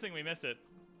it. I just think we missed it.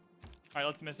 Alright,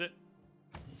 let's miss it.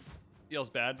 Feels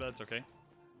bad, but that's okay.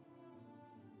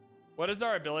 What is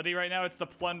our ability right now? It's the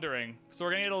plundering. So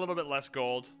we're gonna get a little bit less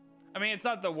gold. I mean, it's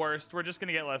not the worst. We're just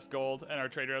gonna get less gold, and our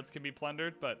trade routes can be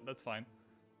plundered, but that's fine.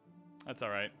 That's all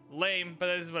right. Lame, but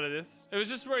that is what it is. It was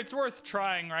just, it's worth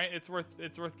trying, right? It's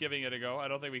worth giving it a go. I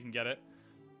don't think we can get it.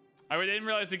 I didn't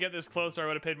realize we'd get this close, or I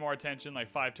would have paid more attention like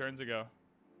 5 turns ago.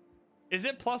 Is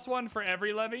it +1 for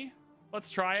every levy?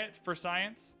 Let's try it for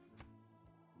science.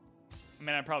 I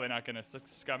mean, I'm probably not gonna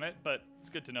scum it, but it's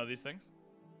good to know these things.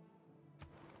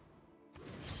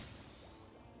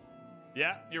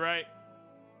 Yeah, you're right.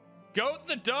 Goat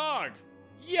the dog.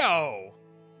 Yo.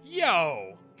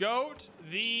 Yo. Goat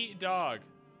the dog.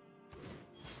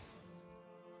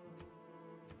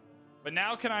 But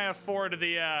now can I afford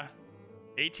the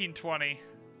 1820?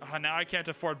 Oh, now I can't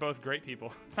afford both great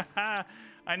people.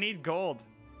 I need gold.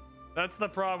 That's the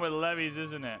problem with levies,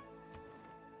 isn't it?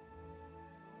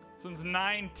 This one's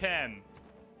 910.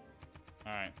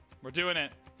 All right, we're doing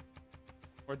it.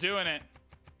 We're doing it.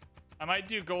 I might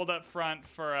do gold up front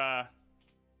for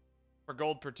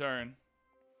gold per turn.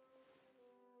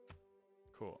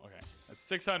 Cool, okay. That's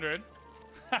 600.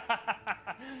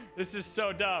 This is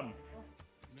so dumb.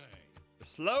 The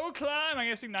slow climb, I'm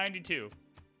guessing 92.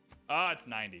 Oh, it's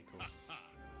 90, cool.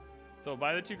 So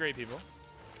buy the 2 great people.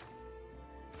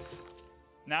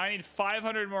 Now I need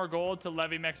 500 more gold to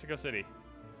levy Mexico City.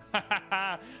 Okay,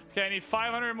 I need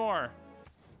 500 more.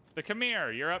 The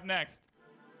Khmer, you're up next.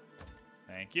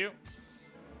 Thank you.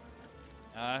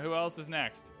 Who else is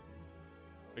next?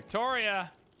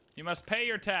 Victoria, you must pay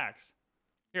your tax.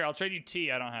 Here, I'll trade you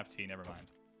tea. I don't have tea. Never mind.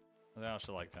 I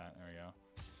should like that. There we go.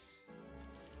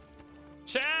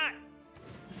 Chat!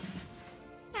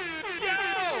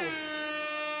 Yo!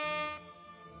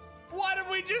 What have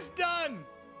we just done?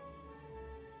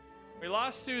 We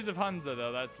lost Suze of Hunza,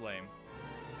 though. That's lame.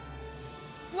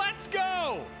 Let's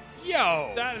go!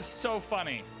 Yo! That is so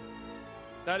funny.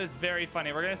 That is very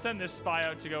funny. We're going to send this spy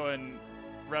out to go and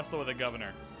wrestle with the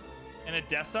governor. In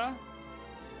Edessa?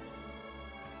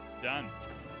 Done.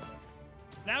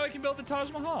 Now we can build the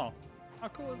Taj Mahal. How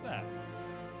cool is that?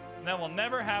 And then we'll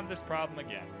never have this problem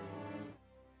again.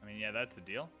 I mean, yeah, that's a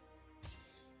deal.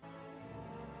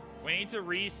 We need to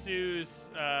re-Suze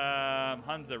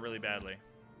Hunza really badly.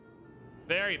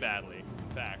 Very badly,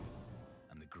 in fact.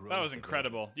 That was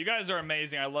incredible. You guys are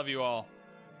amazing. I love you all.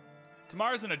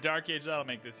 Tomorrow's in a dark age. That'll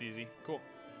make this easy. Cool.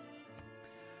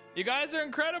 You guys are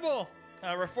incredible.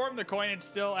 Reform the coinage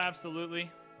still, absolutely.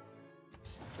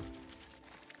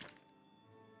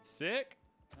 Sick.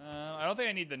 I don't think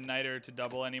I need the niter to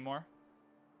double anymore.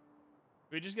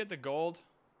 Do we just get the gold?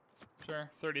 Sure,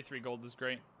 33 gold is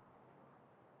great.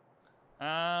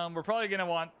 We're probably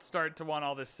gonna start to want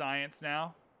all this science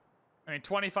now. I mean,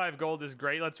 25 gold is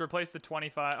great. Let's replace the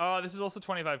 25. Oh, this is also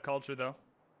 25 culture though.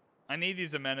 I need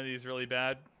these amenities really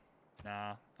bad.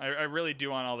 Nah, I really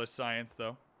do want all this science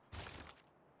though.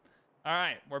 All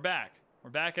right, we're back. We're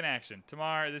back in action.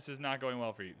 Tamar, this is not going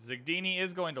well for you. Zigdini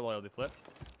is going to loyalty flip.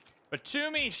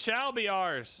 Batumi shall be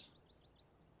ours.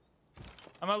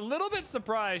 I'm a little bit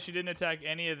surprised she didn't attack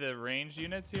any of the ranged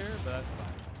units here, but that's fine.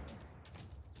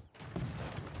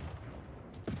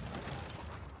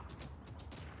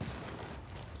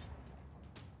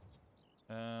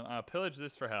 I'll pillage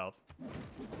this for health.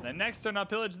 Then next turn, I'll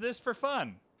pillage this for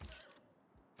fun.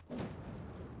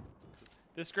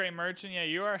 This great merchant, yeah,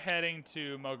 you are heading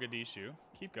to Mogadishu.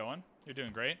 Keep going. You're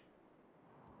doing great.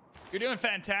 You're doing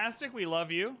fantastic. We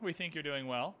love you. We think you're doing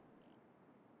well.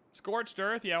 Scorched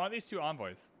Earth. Yeah, I want these 2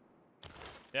 envoys.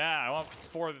 Yeah, I want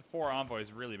four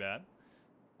envoys really bad.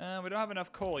 We don't have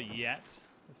enough coal yet.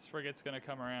 This frigate's going to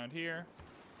come around here.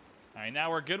 All right, now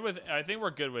we're good with... I think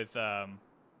we're good with... I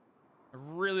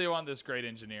really want this great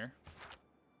engineer.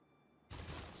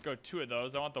 Let's go 2 of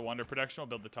those. I want the Wonder Production. We'll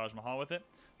build the Taj Mahal with it.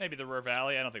 Maybe the Ruhr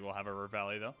Valley. I don't think we'll have a Ruhr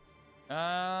Valley, though.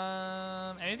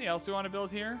 Anything else we want to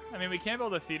build here? I mean, we can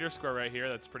build a theater square right here.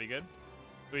 That's pretty good.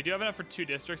 We do have enough for 2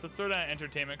 districts. Let's throw down an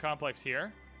entertainment complex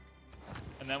here.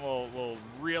 And then we'll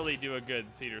really do a good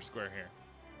theater square here.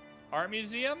 Art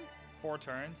museum, 4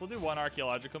 turns. We'll do 1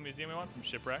 archaeological museum. We want some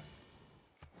shipwrecks.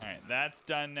 All right, that's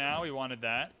done now. We wanted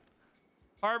that.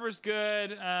 Harbor's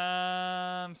good.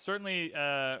 Certainly,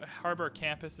 Harbor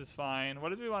Campus is fine. What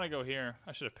did we want to go here?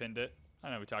 I should have pinned it. I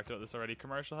know we talked about this already.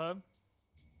 Commercial hub.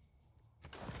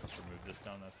 Let's remove this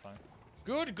down. That's fine.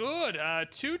 Good, good.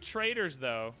 2 traders,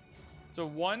 though. So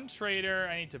 1 trader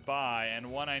I need to buy,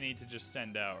 and 1 I need to just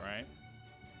send out, right?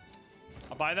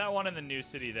 I'll buy that one in the new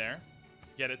city there.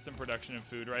 Get it some production of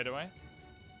food right away.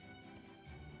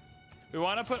 We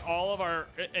want to put all of our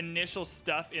initial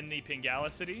stuff in the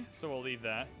Pingala city, so we'll leave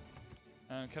that.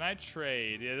 Can I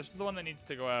trade? Yeah, this is the one that needs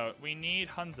to go out. We need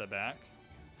Hunza back.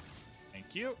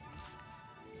 Thank you.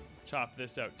 Chop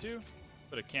this out too.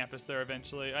 Put a campus there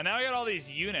eventually. And now I got all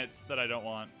these units that I don't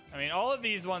want. I mean, all of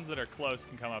these ones that are close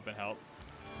can come up and help.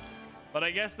 But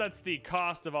I guess that's the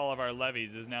cost of all of our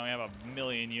levies, is now we have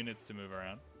 1,000,000 units to move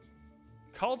around.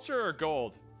 Culture or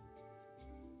gold?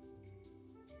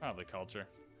 Probably culture.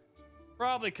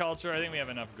 Probably culture. I think we have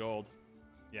enough gold.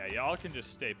 Yeah, y'all can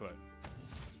just stay put.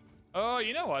 Oh,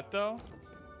 you know what, though?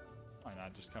 Why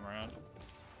not just come around?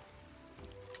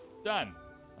 Done.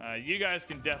 You guys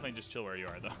can definitely just chill where you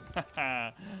are,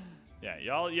 though. Yeah,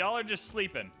 y'all are just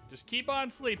sleeping. Just keep on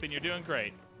sleeping. You're doing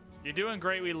great. You're doing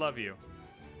great. We love you.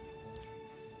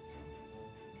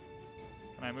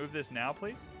 Can I move this now,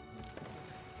 please?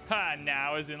 Ha,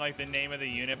 now is in, like, the name of the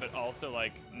unit, but also,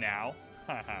 like, now.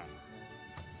 Haha.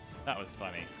 That was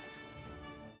funny.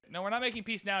 No, we're not making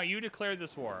peace now. You declared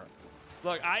this war.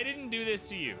 Look, I didn't do this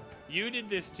to you. You did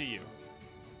this to you.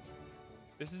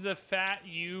 This is a fat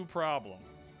U problem.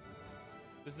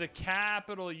 This is a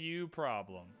capital U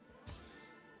problem.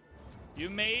 You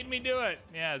made me do it.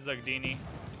 Yeah, Zugdini.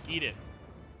 Eat it.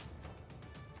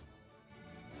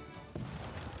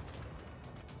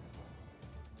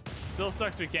 Still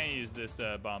sucks we can't use this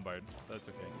bombard. That's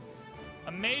okay.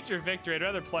 A major victory. I'd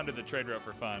rather plunder the trade route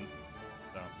for fun.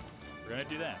 So, we're going to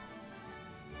do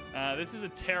that. This is a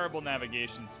terrible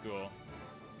navigation school.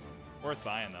 Worth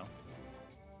buying, though.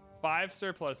 5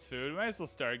 surplus food. We might as well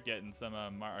start getting some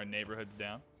our neighborhoods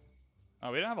down.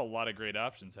 Oh, we don't have a lot of great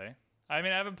options, hey? I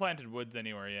mean, I haven't planted woods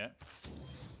anywhere yet.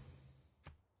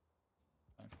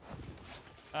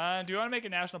 Do you want to make a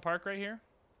national park right here?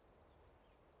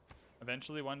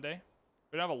 Eventually, one day.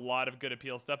 We don't have a lot of good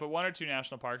appeal stuff, but 1 or 2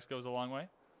 national parks goes a long way.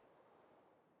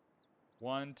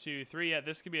 1, 2, 3. Yeah,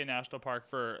 this could be a national park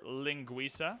for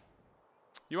Linguisa.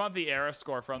 You want the era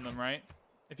score from them, right?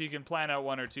 If you can plan out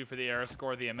 1 or 2 for the era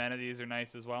score, the amenities are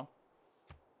nice as well.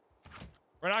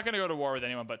 We're not going to go to war with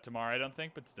anyone but tomorrow, I don't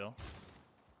think, but still.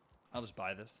 I'll just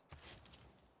buy this.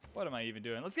 What am I even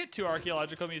doing? Let's get 2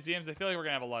 archaeological museums. I feel like we're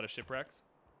going to have a lot of shipwrecks.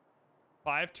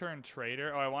 5-turn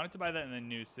trader. Oh, I wanted to buy that in the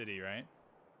new city, right?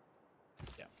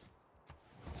 Yeah.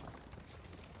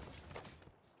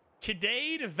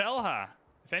 Kidade Velha.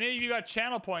 If any of you got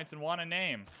channel points and want a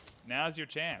name, now's your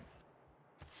chance.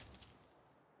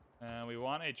 We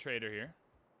want a trader here.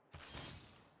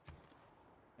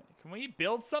 Can we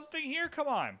build something here? Come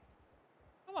on.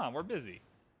 Come on, we're busy.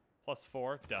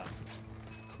 +4, done.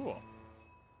 Cool.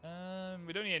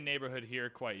 We don't need a neighborhood here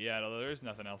quite yet, although there's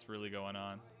nothing else really going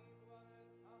on.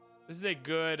 This is a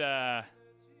good,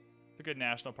 it's a good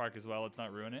national park as well. Let's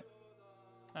not ruin it.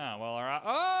 Ah, well,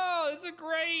 oh, this is a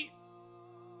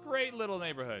great little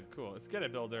neighborhood. Cool. Let's get a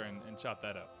builder and chop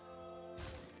that up.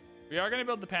 We are going to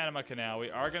build the Panama Canal.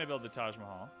 We are going to build the Taj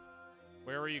Mahal.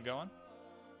 Where were you going?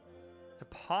 To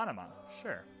Panama.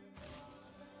 Sure.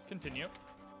 Continue.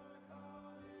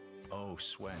 Oh,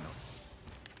 Swen.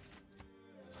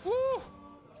 Woo!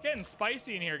 It's getting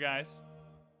spicy in here, guys.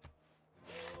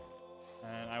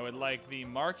 And I would like the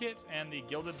market and the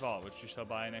Gilded Vault, which you shall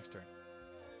buy next turn.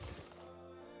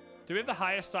 Do we have the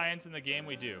highest science in the game?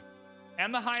 We do.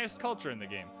 And the highest culture in the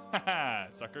game. Haha,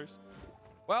 suckers.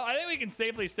 Well, I think we can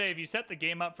safely say if you set the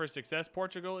game up for success,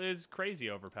 Portugal is crazy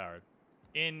overpowered.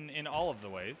 In all of the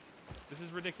ways. This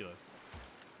is ridiculous.